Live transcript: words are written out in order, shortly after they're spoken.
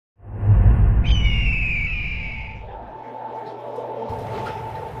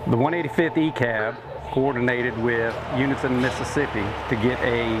The 185th ECAB coordinated with units in Mississippi to get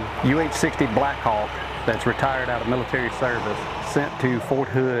a UH-60 Black Hawk that's retired out of military service sent to Fort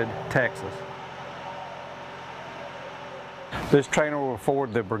Hood, Texas. This trainer will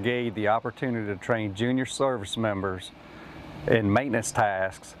afford the brigade the opportunity to train junior service members in maintenance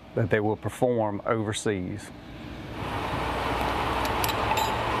tasks that they will perform overseas.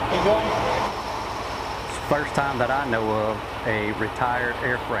 It's the first time that I know of a retired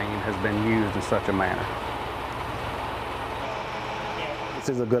airframe has been used in such a manner. This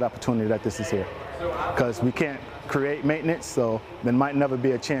is a good opportunity that this is here, because we can't create maintenance, so there might never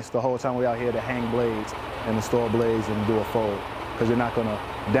be a chance the whole time we're out here to hang blades and install blades and do a fold, because you're not going to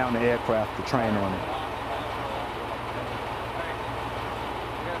down the aircraft to train on it.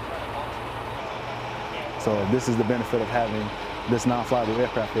 So this is the benefit of having this non-flyable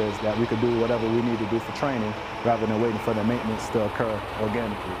aircraft, is that we could do whatever we need to do for training rather than waiting for the maintenance to occur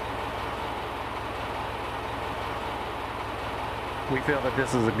organically. We feel that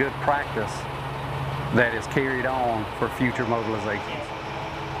this is a good practice that is carried on for future mobilizations.